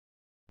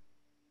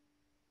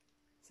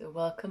So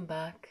welcome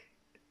back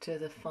to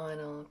the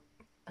final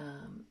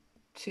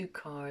two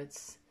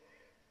cards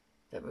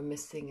that were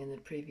missing in the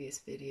previous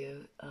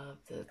video of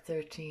the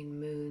 13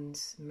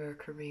 Moons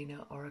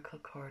Mercarina Oracle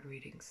card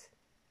readings.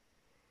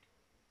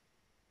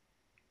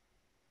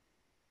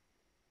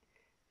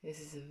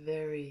 This is a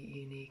very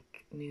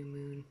unique new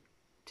moon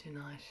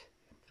tonight,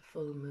 the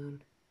full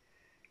moon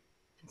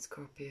in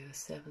Scorpio,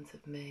 7th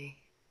of May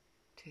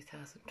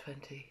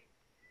 2020.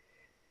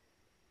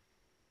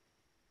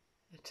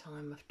 A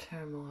time of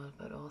turmoil,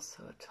 but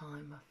also a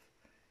time of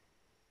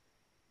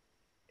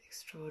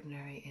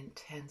extraordinary,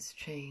 intense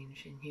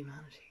change in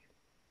humanity.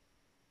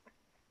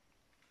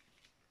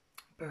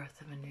 Birth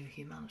of a new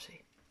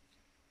humanity.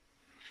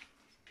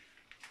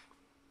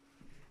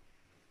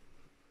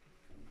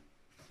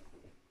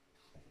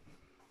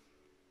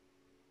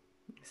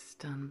 This is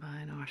done by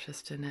an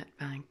artist, Annette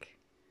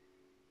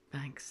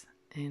Banks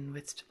in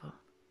Whitstable.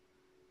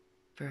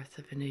 Birth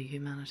of a new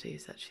humanity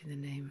is actually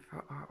the name of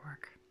her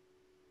artwork.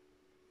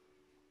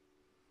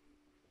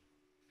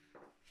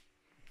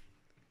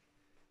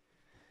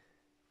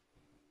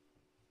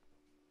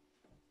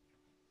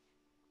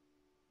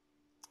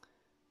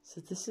 So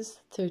this is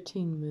the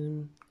 13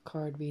 moon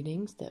card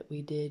readings that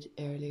we did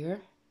earlier.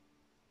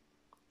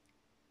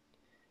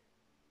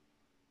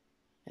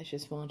 I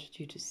just wanted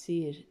you to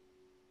see it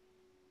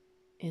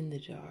in the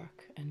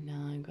dark, and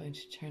now I'm going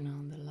to turn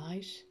on the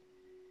light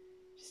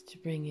just to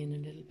bring in a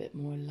little bit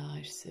more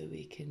light so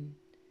we can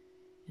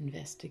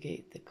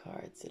investigate the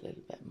cards a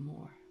little bit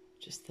more.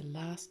 Just the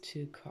last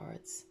two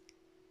cards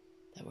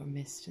that were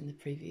missed in the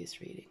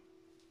previous reading.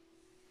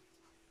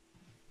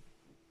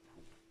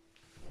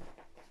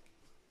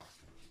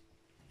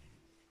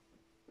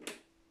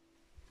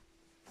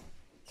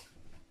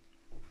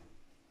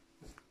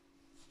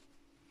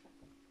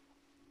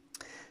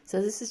 So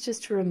this is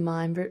just a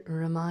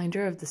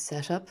reminder of the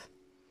setup.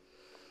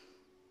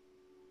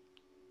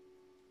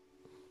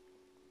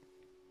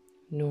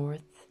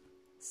 North,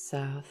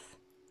 south,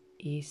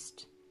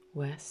 east,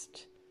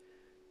 west.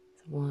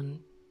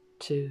 1,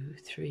 2,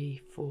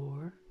 3,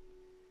 4.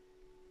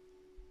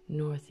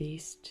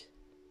 Northeast,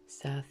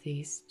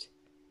 southeast,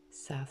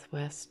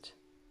 southwest,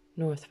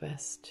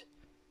 northwest.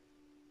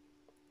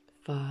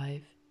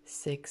 5,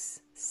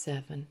 6,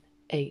 7,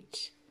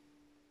 8.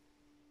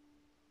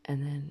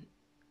 And then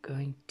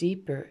going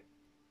deeper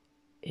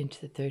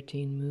into the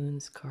 13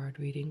 moons card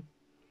reading,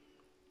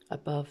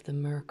 above the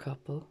Mer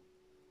couple,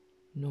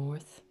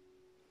 north,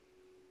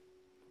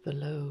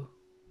 below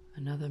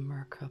another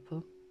Mer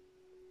couple,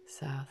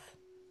 south,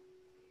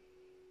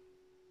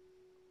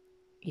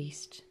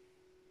 east,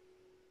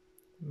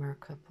 Mer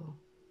couple,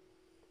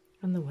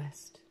 and the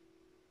west.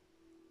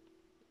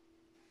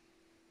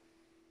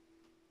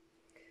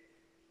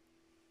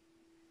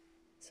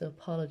 So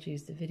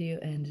apologies, the video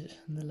ended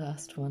on the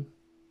last one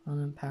on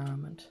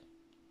empowerment,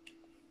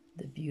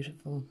 the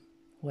beautiful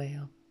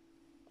whale.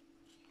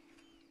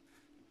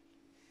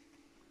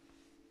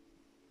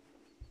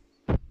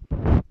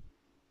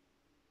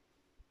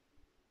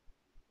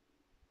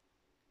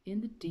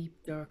 In the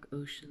deep dark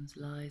oceans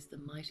lies the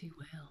mighty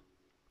whale,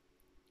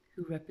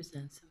 who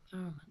represents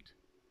empowerment.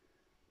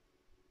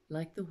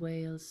 Like the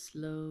whale's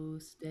slow,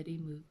 steady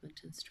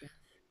movement and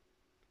strength,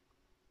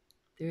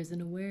 there is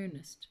an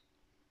awareness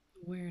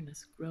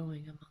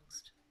growing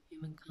amongst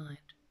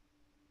humankind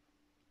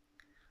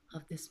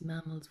of this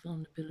mammal's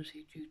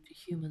vulnerability due to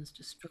humans'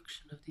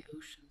 destruction of the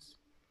oceans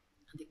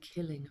and the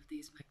killing of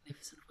these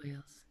magnificent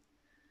whales.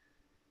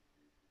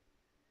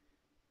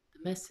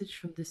 The message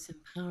from this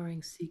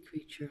empowering sea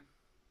creature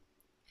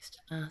is to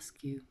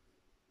ask you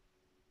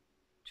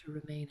to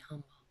remain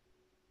humble.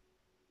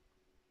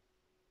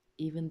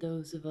 Even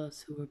those of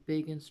us who are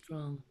big and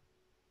strong,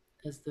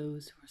 as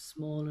those who are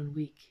small and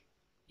weak,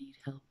 need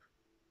help.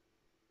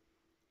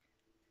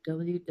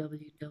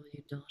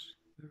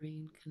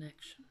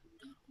 www.marineconnection.org.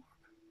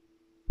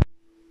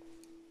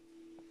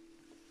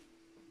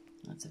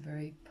 That's a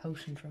very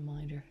potent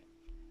reminder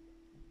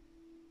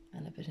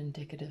and a bit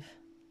indicative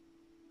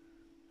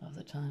of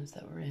the times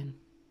that we're in,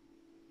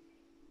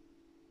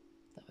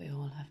 that we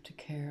all have to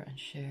care and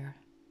share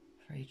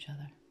for each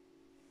other.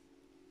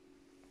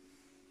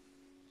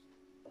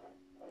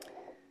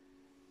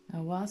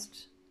 Now,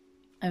 whilst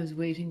I was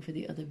waiting for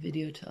the other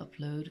video to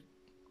upload,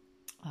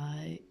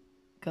 I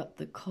got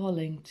the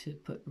calling to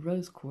put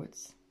rose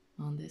quartz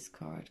on this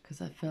card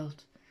because I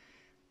felt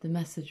the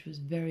message was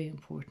very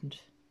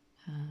important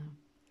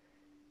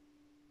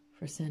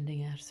for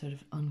sending out sort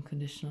of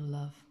unconditional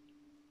love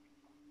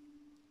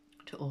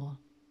to all.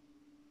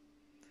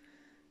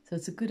 So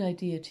it's a good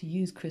idea to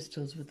use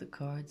crystals with the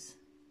cards,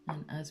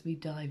 and as we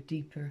dive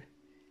deeper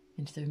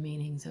into their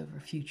meanings over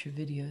future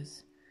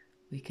videos,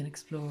 we can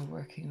explore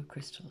working with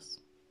crystals.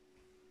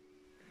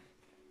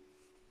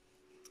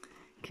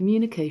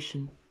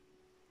 Communication.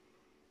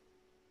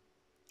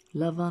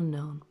 Love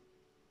unknown.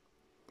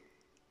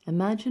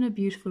 Imagine a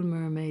beautiful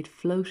mermaid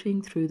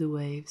floating through the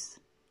waves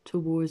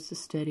towards the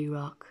steady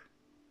rock.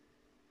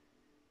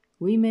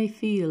 We may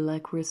feel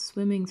like we're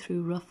swimming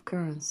through rough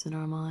currents in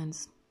our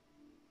minds.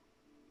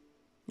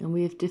 And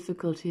we have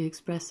difficulty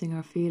expressing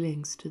our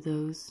feelings to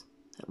those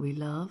that we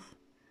love,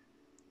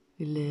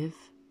 we live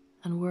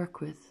and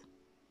work with.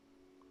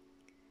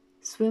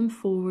 Swim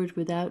forward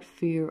without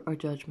fear or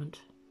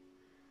judgment.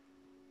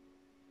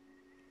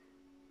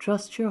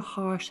 Trust your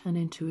heart and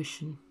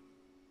intuition.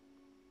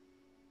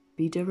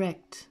 Be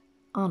direct,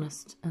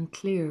 honest, and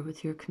clear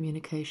with your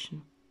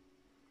communication.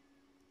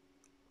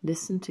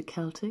 Listen to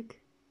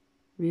Celtic,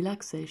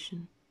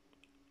 relaxation,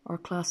 or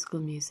classical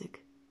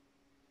music,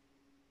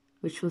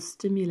 which will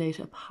stimulate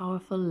a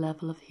powerful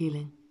level of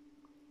healing,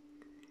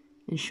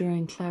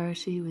 ensuring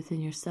clarity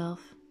within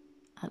yourself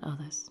and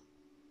others.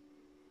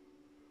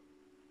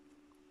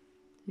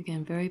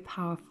 Again, very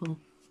powerful,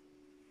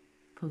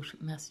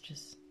 potent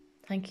messages.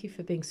 Thank you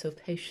for being so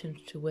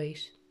patient to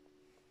wait.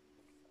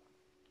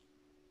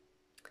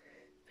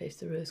 Place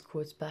the rose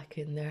quartz back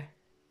in there.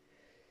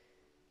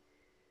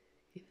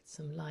 Give it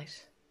some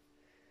light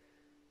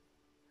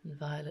and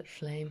violet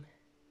flame,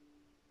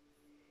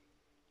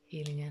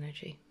 healing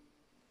energy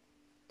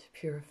to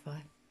purify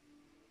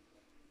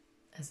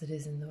as it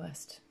is in the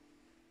West.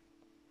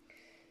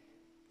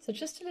 So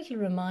just a little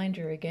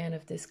reminder again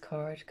of this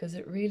card, because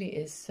it really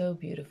is so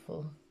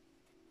beautiful.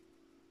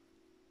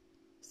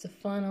 It's the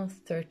final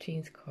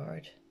 13th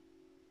card.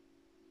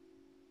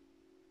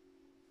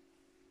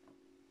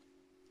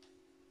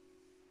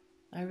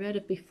 I read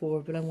it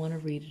before, but I want to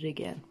read it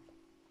again.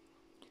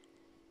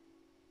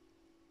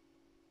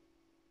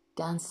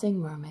 Dancing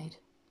Mermaid.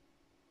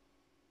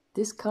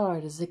 This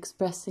card is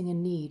expressing a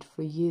need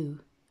for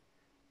you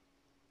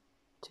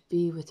to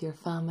be with your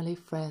family,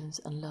 friends,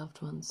 and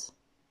loved ones.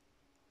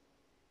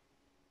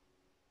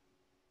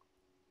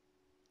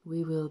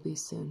 We will be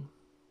soon.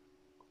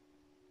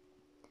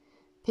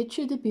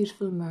 Picture the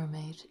beautiful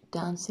mermaid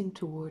dancing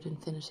toward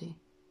infinity.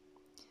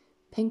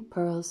 Pink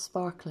pearls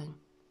sparkling,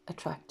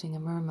 attracting a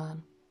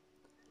merman.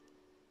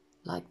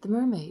 Like the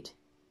mermaid,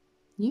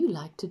 you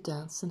like to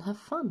dance and have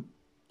fun.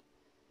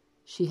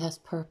 She has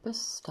purpose,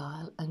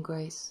 style, and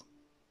grace.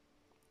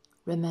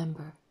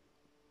 Remember,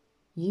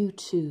 you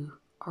too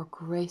are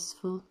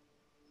graceful,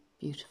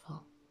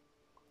 beautiful,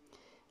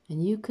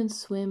 and you can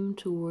swim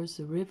towards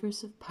the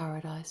rivers of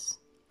paradise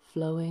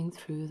flowing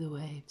through the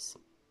waves.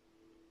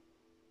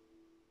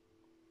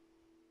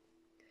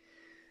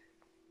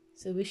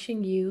 So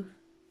wishing you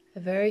a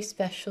very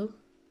special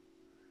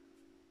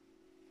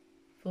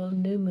full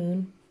new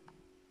moon.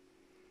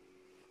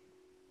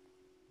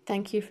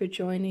 Thank you for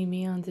joining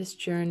me on this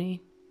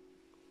journey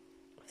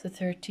of the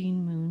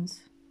 13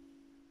 moons.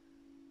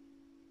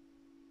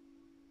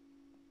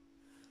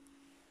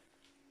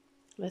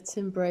 Let's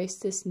embrace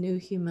this new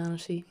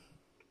humanity.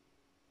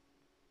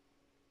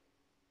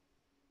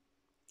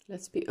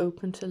 Let's be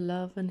open to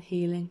love and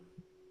healing,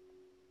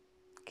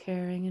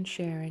 caring and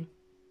sharing.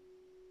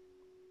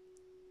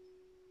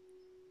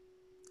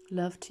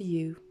 Love to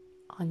you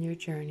on your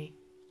journey.